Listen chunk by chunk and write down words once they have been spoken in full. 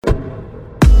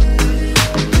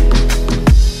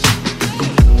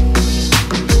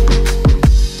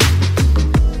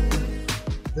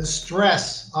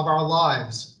stress of our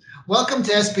lives. Welcome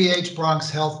to SBH Bronx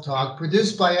Health Talk,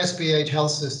 produced by SBH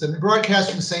Health System and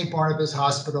broadcast from St. Barnabas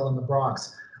Hospital in the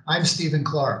Bronx. I'm Stephen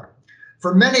Clark.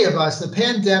 For many of us, the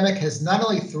pandemic has not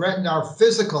only threatened our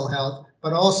physical health,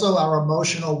 but also our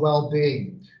emotional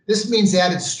well-being. This means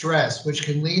added stress, which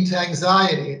can lead to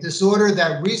anxiety, a disorder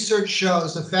that research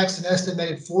shows affects an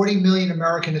estimated 40 million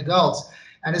American adults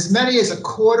and as many as a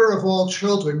quarter of all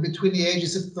children between the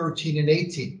ages of 13 and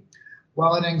 18.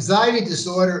 While an anxiety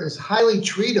disorder is highly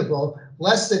treatable,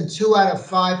 less than 2 out of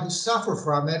 5 who suffer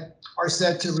from it are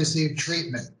said to receive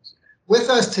treatment. With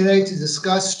us today to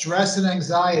discuss stress and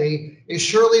anxiety is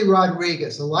Shirley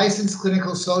Rodriguez, a licensed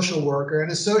clinical social worker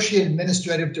and Associate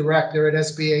Administrative Director at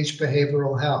SBH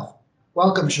Behavioral Health.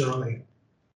 Welcome, Shirley.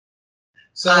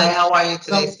 Hi, how are you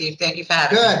today, Steve? Thank you for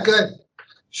having me. Good.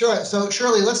 Sure. So,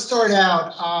 Shirley, let's start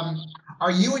out. Are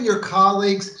you and your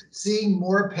colleagues seeing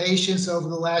more patients over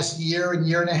the last year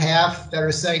and a half that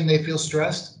are saying they feel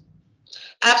stressed?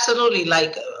 Absolutely.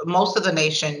 Like most of the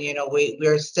nation,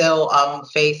 we're still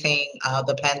facing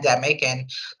the pandemic and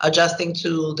adjusting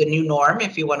to the new norm,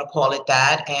 if you want to call it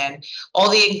that, and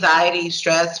all the anxiety,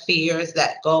 stress, fears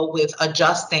that go with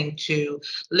adjusting to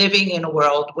living in a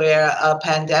world where a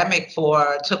pandemic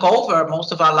took over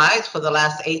most of our lives for the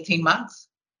last 18 months.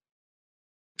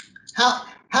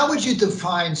 How would you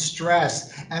define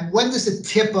stress, and when does it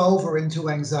tip over into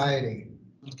anxiety?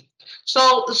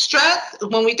 So stress,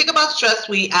 when we think about stress,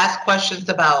 we ask questions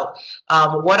about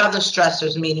what are the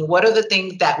stressors, meaning what are the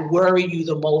things that worry you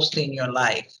the most in your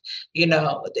life?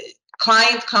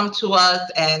 Clients come to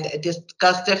us and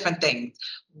discuss different things.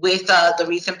 With the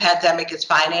recent pandemic is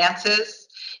finances,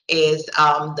 is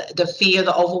the fear,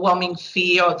 the overwhelming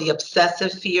fear or the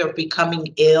obsessive fear of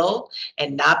becoming ill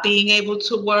and not being able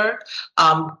to work.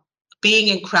 Being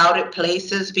in crowded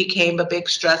places became a big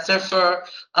stressor for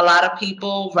a lot of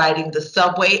people, riding the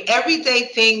subway, everyday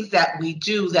things that we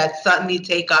do that suddenly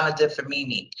take on a different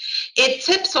meaning. It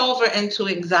tips over into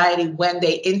anxiety when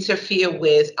they interfere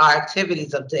with our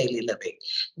activities of daily living.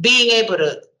 Being able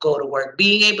to go to work,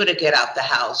 being able to get out the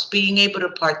house, being able to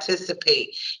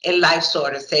participate in life,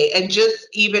 sort of say, and just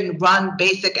even run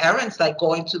basic errands like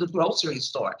going to the grocery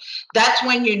store. That's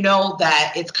when you know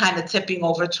that it's kind of tipping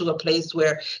over to a place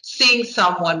where seeing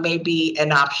someone may be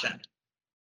an option.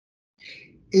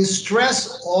 Is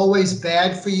stress always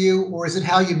bad for you, or is it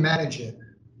how you manage it?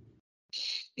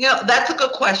 That's a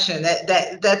good question.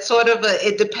 That sort of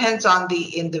it depends on the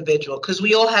individual, because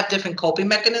we all have different coping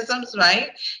mechanisms,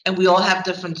 right? And we all have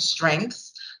different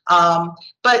strengths.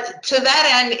 But to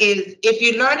that end is if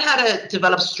you learn how to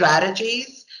develop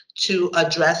strategies to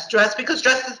address stress, because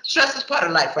stress is part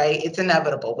of life, right? It's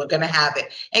inevitable. We're going to have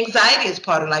it. Anxiety is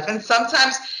part of life. And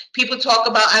sometimes people talk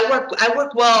about, I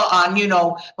work well on,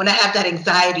 when I have that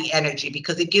anxiety energy,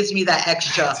 because it gives me that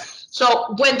extra.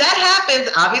 So when that happens,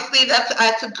 obviously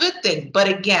that's a good thing. But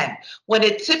again, when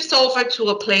it tips over to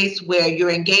a place where you're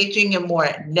engaging in more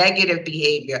negative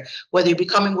behavior, whether you're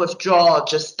becoming withdrawal,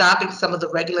 just stopping some of the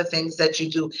regular things that you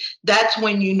do, that's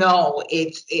when you know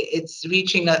it's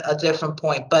reaching a different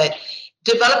point. But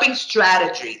developing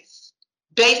strategies,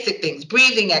 basic things,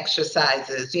 breathing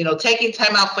exercises, taking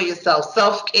time out for yourself,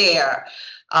 self-care,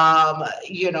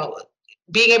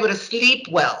 being able to sleep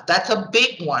well, that's a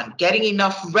big one. Getting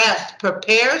enough rest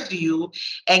prepares you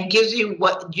and gives you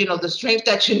the strength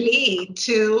that you need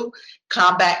to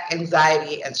combat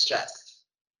anxiety and stress.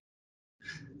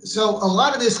 So a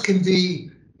lot of this can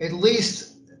be, at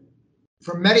least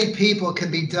for many people, can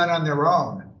be done on their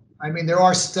own. I mean, there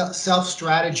are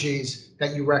self-strategies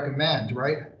that you recommend,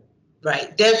 right?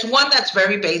 Right. There's one that's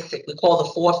very basic. We call the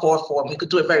 4-4-4. We could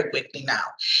do it very quickly now.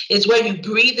 It's where you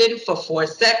breathe in for 4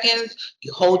 seconds,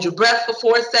 you hold your breath for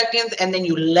 4 seconds, and then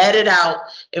you let it out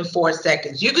in 4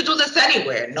 seconds. You could do this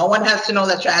anywhere. No one has to know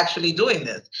that you're actually doing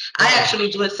this. I actually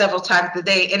do it several times a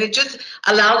day, and it just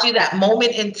allows you that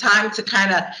moment in time to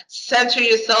kind of center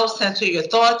yourself, center your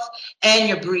thoughts and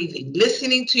your breathing.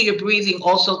 Listening to your breathing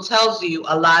also tells you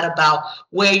a lot about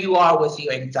where you are with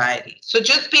your anxiety. So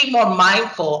just be more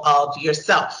mindful of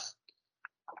yourself.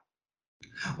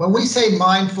 When we say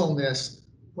mindfulness,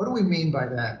 what do we mean by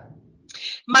that?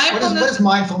 What does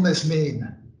mindfulness mean?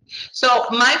 So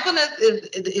mindfulness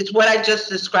is what I just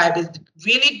described, is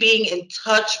really being in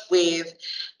touch with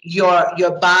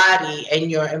your body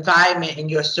and your environment and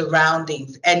your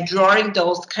surroundings and drawing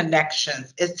those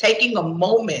connections. It's taking a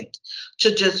moment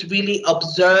to just really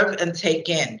observe and take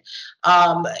in.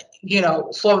 For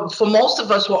most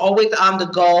of us, we're always on the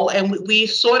go, and we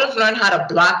sort of learn how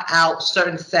to block out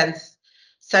certain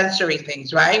sensory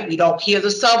things, right? We don't hear the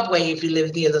subway if you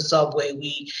live near the subway.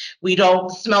 We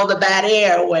don't smell the bad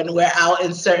air when we're out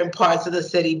in certain parts of the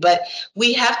city. But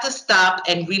we have to stop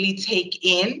and really take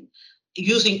in,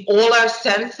 using all our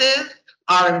senses,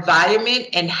 our environment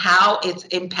and how it's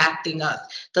impacting us.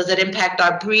 Does it impact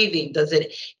our breathing? Does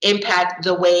it impact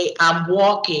the way I'm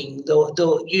walking? The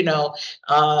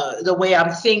way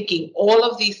I'm thinking? All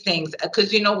of these things,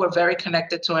 because we're very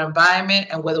connected to our environment,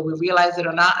 and whether we realize it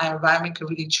or not, our environment can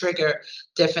really trigger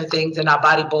different things in our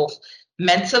body, both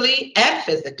mentally and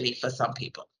physically for some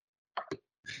people.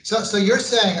 So you're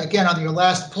saying, again, on your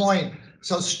last point,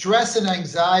 so stress and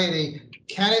anxiety,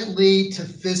 can it lead to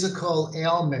physical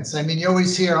ailments? I mean, you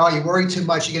always hear, oh, you worry too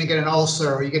much, you're going to get an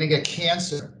ulcer or you're going to get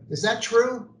cancer. Is that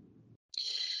true?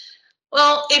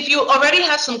 Well, if you already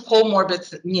have some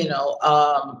comorbid,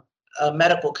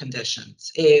 medical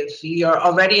conditions, if you're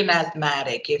already an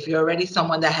asthmatic, if you're already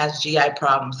someone that has GI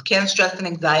problems, can stress and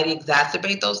anxiety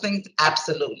exacerbate those things?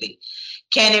 Absolutely.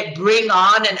 Can it bring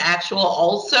on an actual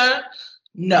ulcer?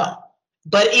 No.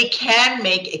 But it can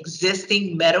make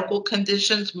existing medical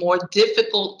conditions more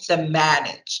difficult to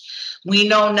manage. We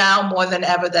know now more than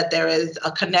ever that there is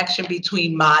a connection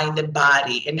between mind and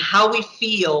body, and how we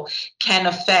feel can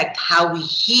affect how we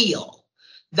heal.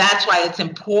 That's why it's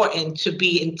important to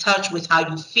be in touch with how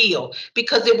you feel,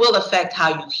 because it will affect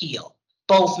how you heal,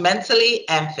 both mentally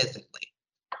and physically.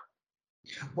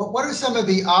 What are some of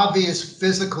the obvious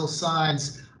physical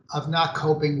signs of not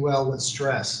coping well with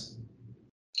stress?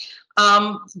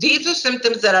 These are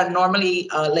symptoms that are normally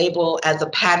labeled as a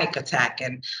panic attack.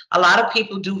 And a lot of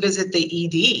people do visit the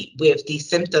ED with these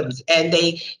symptoms, and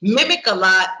they mimic a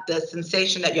lot the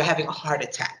sensation that you're having a heart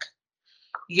attack.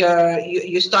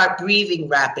 You start breathing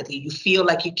rapidly. You feel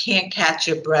like you can't catch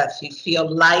your breath. You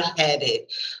feel lightheaded.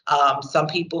 Some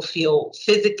people feel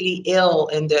physically ill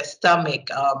in their stomach.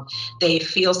 They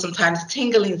feel sometimes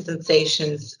tingling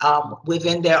sensations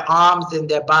within their arms and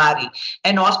their body.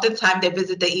 And oftentimes they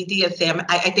visit the ED and say,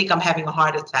 I think I'm having a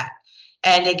heart attack.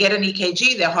 And they get an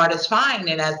EKG, their heart is fine.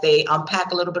 And as they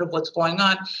unpack a little bit of what's going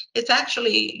on, it's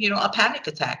actually, a panic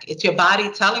attack. It's your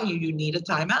body telling you need a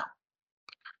timeout.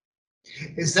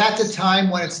 Is that the time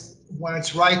when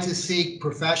it's right to seek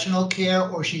professional care,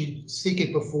 or should you seek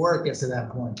it before it gets to that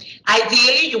point?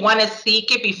 Ideally, you want to seek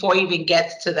it before it even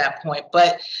gets to that point.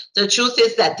 But the truth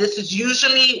is that this is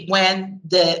usually when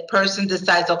the person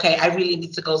decides, okay, I really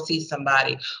need to go see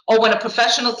somebody. Or when a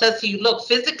professional says to you, look,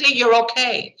 physically you're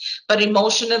okay, but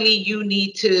emotionally you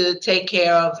need to take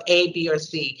care of A, B, or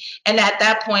C. And at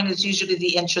that point is usually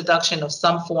the introduction of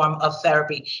some form of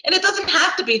therapy. And it doesn't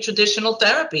have to be traditional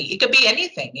therapy. It could be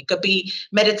anything. It could be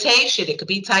meditation. It could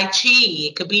be Tai Chi.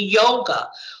 It could be yoga.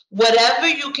 Whatever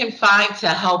you can find to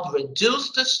help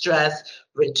reduce the stress,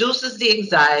 reduces the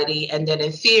anxiety, and then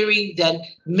in theory, then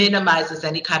minimizes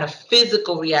any kind of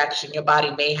physical reaction your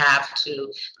body may have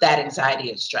to that anxiety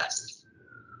and stress.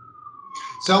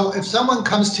 So if someone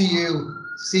comes to you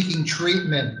seeking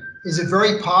treatment, is it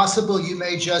very possible you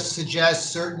may just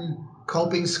suggest certain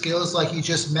coping skills like you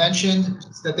just mentioned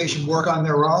that they should work on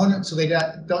their own, so they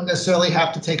don't necessarily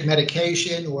have to take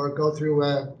medication or go through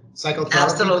a psychotherapy?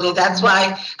 Absolutely. That's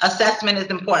why assessment is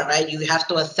important, right? You have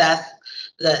to assess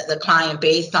the client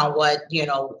based on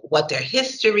what their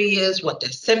history is, what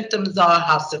their symptoms are,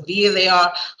 how severe they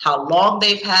are, how long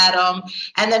they've had them.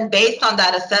 And then based on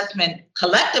that assessment,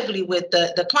 collectively with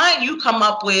the client, you come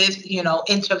up with,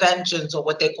 interventions, or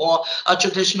what they call a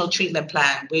traditional treatment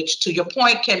plan, which, to your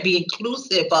point, can be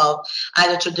inclusive of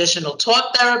either traditional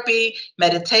talk therapy,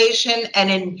 meditation,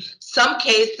 and in some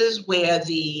cases where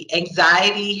the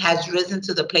anxiety has risen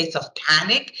to the place of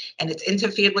panic and it's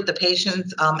interfered with the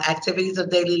patient's activities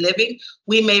of daily living,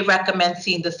 we may recommend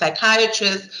seeing the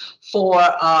psychiatrist for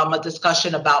a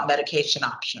discussion about medication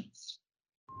options.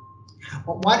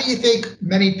 Why do you think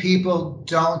many people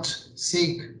don't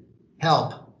seek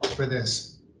help for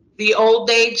this? The old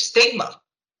age stigma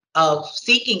of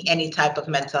seeking any type of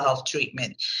mental health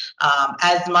treatment.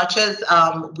 As much as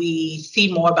we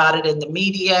see more about it in the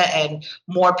media and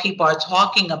more people are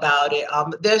talking about it,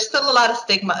 there's still a lot of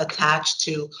stigma attached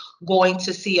to going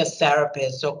to see a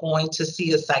therapist or going to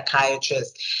see a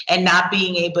psychiatrist and not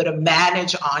being able to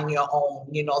manage on your own.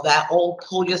 That old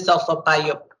pull yourself up by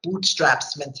your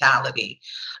bootstraps mentality.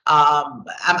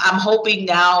 I'm hoping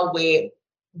now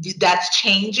that's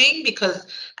changing, because,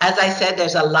 as I said,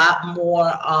 there's a lot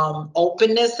more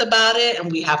openness about it, and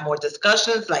we have more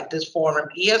discussions like this forum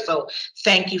here. So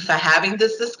thank you for having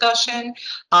this discussion,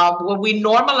 where we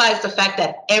normalize the fact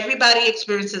that everybody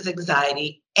experiences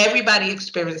anxiety, everybody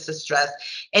experiences stress,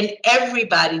 and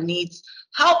everybody needs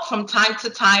help from time to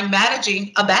time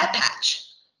managing a bad patch.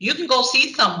 You can go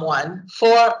see someone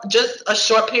for just a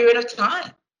short period of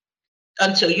time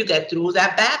until you get through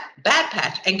that bad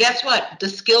patch. And guess what? The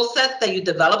skill sets that you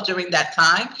develop during that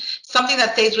time, something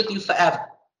that stays with you forever.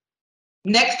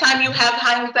 Next time you have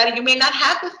high anxiety, you may not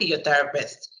have to see a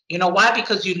therapist. You know why?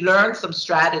 Because you learn some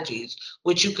strategies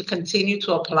which you could continue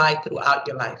to apply throughout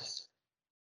your life.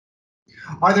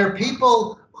 Are there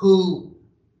people who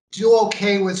do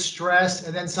okay with stress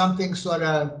and then something sort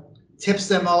of tips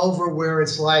them over where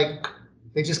it's like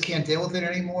they just can't deal with it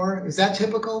anymore? Is that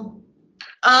typical?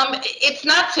 It's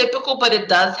not typical, but it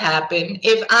does happen.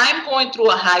 If I'm going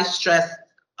through a high stress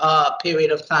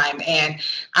period of time and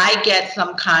I get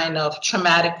some kind of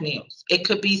traumatic news, it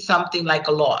could be something like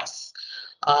a loss,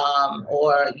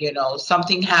 or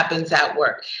something happens at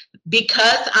work.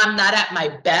 Because I'm not at my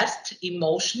best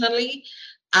emotionally,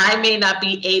 I may not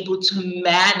be able to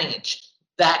manage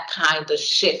that kind of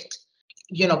shift,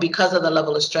 because of the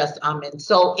level of stress I'm in.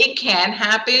 So it can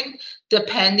happen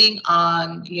depending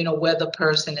on, where the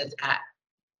person is at.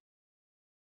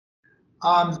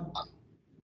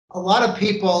 A lot of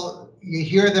people, you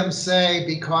hear them say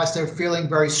because they're feeling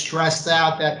very stressed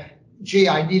out that, gee,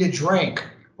 I need a drink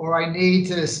or I need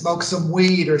to smoke some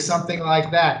weed or something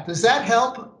like that. Does that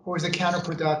help or is it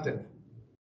counterproductive?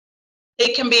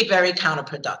 It can be very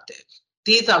counterproductive.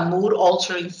 These are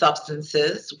mood-altering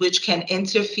substances which can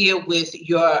interfere with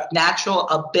your natural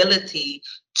ability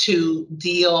to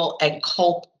deal and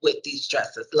cope with these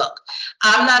stresses. Look,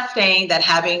 I'm not saying that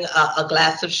having a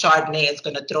glass of Chardonnay is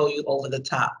going to throw you over the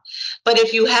top. But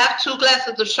if you have 2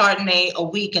 glasses of Chardonnay a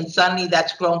week and suddenly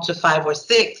that's grown to 5 or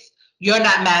 6, you're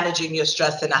not managing your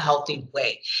stress in a healthy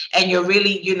way. And you're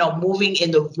really, moving in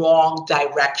the wrong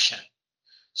direction.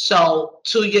 So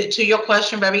to your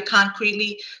question very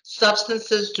concretely,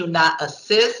 substances do not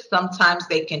assist. Sometimes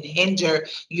they can hinder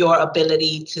your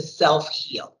ability to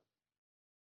self-heal.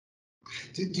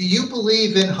 Do you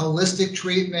believe in holistic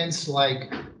treatments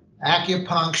like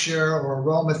acupuncture or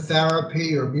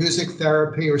aromatherapy or music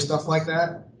therapy or stuff like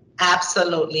that?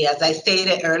 Absolutely. As I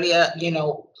stated earlier,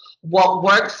 what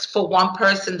works for one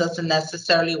person doesn't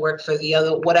necessarily work for the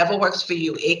other. Whatever works for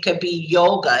you. It could be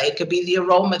yoga. It could be the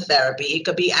aromatherapy. It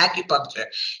could be acupuncture.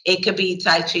 It could be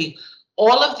Tai Chi.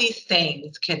 All of these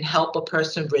things can help a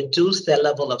person reduce their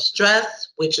level of stress,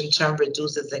 which in turn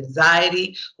reduces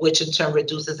anxiety, which in turn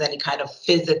reduces any kind of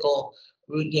physical,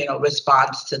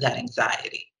 response to that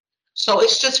anxiety. So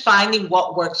it's just finding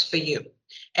what works for you.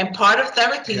 And part of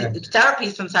therapy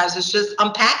sometimes is just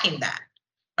unpacking that,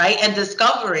 right? And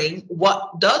discovering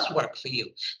what does work for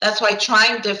you. That's why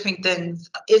trying different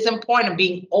things is important,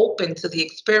 being open to the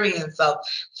experience of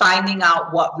finding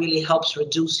out what really helps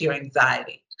reduce your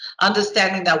anxiety.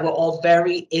 Understanding that we're all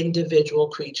very individual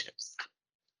creatures.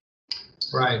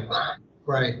 Right.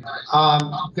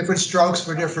 Different strokes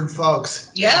for different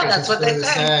folks. Yeah, that's what they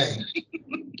say.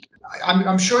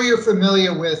 I'm sure you're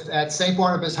familiar with, at St.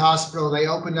 Barnabas Hospital, they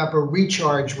opened up a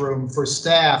recharge room for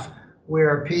staff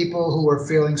where people who are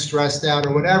feeling stressed out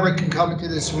or whatever can come into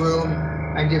this room,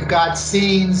 and you've got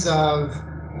scenes of,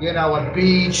 a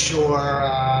beach or,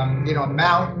 a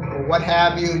mountain or what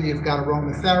have you, and you've got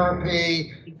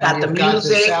aromatherapy, you've got and the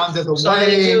music, the sound of the so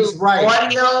waves, right?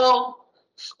 Audio,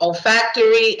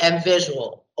 olfactory, and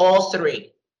visual, all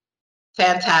 3.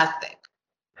 Fantastic.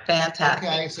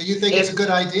 Okay, so you think it's a good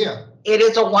idea? It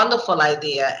is a wonderful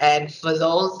idea. And for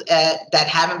those that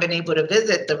haven't been able to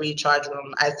visit the recharge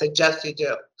room, I suggest you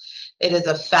do. It is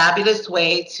a fabulous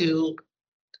way to,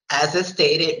 as it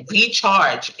stated,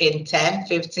 recharge in 10,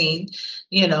 15,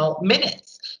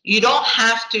 minutes. You don't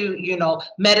have to,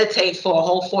 meditate for a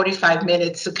whole 45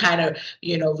 minutes to kind of,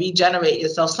 regenerate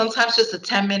yourself. Sometimes just a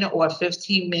 10-minute or a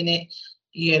 15-minute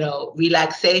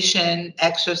relaxation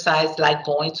exercise like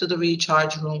going to the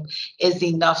recharge room is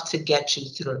enough to get you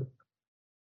through.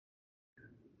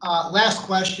 Last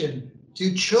question.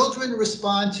 Do children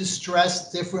respond to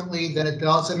stress differently than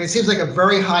adults? I mean, it seems like a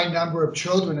very high number of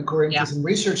children, according to some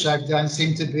research I've done,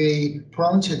 seem to be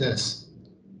prone to this.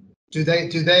 Do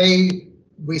they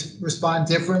respond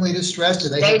differently to stress? Do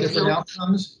they have different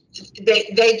outcomes?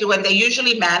 They do, and they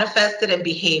usually manifest it in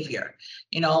behavior.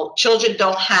 Children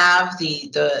don't have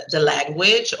the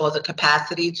language or the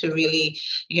capacity to really,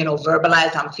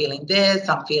 verbalize, I'm feeling this,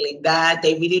 I'm feeling that.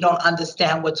 They really don't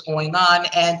understand what's going on.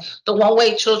 And the one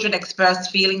way children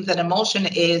express feelings and emotion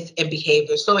is in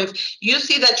behavior. So if you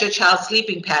see that your child's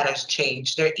sleeping patterns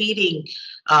change, their eating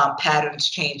patterns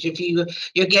change, if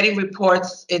you're getting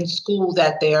reports in school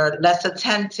that they're less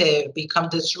attentive, become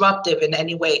disruptive in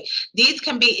any way, these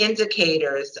can be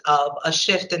indicators of a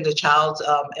shift in the child's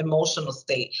emotional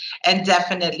state and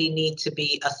definitely need to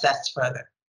be assessed further.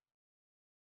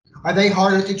 Are they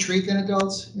harder to treat than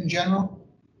adults in general?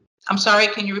 I'm sorry,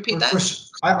 can you repeat that?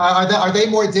 Are they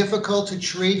more difficult to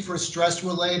treat for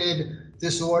stress-related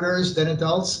disorders than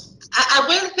adults? I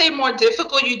wouldn't say more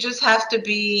difficult. You just have to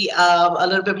be a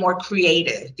little bit more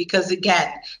creative because,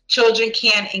 again, children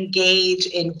can't engage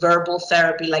in verbal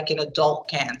therapy like an adult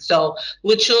can. So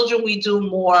with children, we do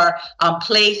more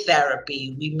play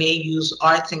therapy. We may use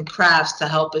arts and crafts to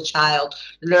help a child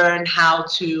learn how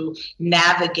to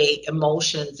navigate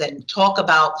emotions and talk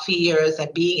about fears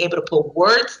and being able to put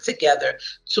words together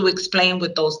to explain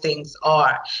what those things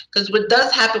are. Because what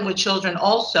does happen with children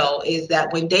also is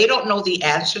that when they don't know the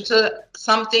answer to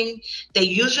something, they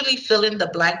usually fill in the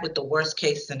blank with the worst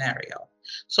case scenario.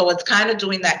 So it's kind of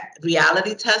doing that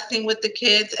reality testing with the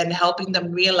kids and helping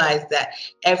them realize that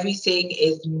everything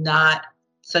is not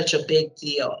such a big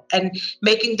deal and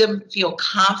making them feel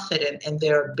confident in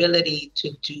their ability to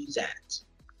do that.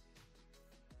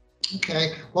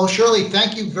 Okay. Well, Shirley,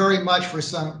 thank you very much for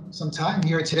some time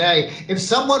here today. If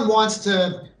someone wants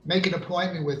to make an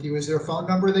appointment with you, is there a phone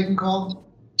number they can call?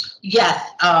 Yes.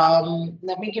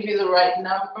 Let me give you the right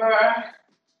number.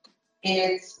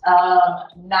 It's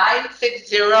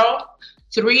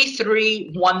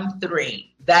 960-3313.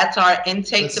 That's our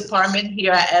intake department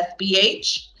here at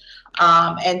SBH.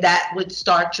 And that would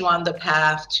start you on the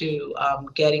path to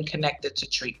getting connected to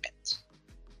treatment.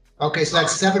 Okay, so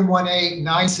that's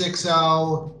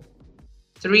 718-960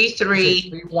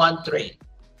 3313.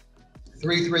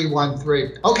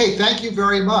 3313. Okay, thank you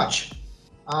very much.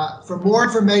 For more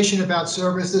information about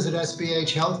services at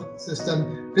SBH Health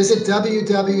System, visit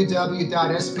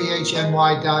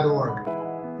www.sbhny.org.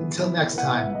 Until next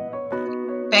time.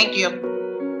 Thank you.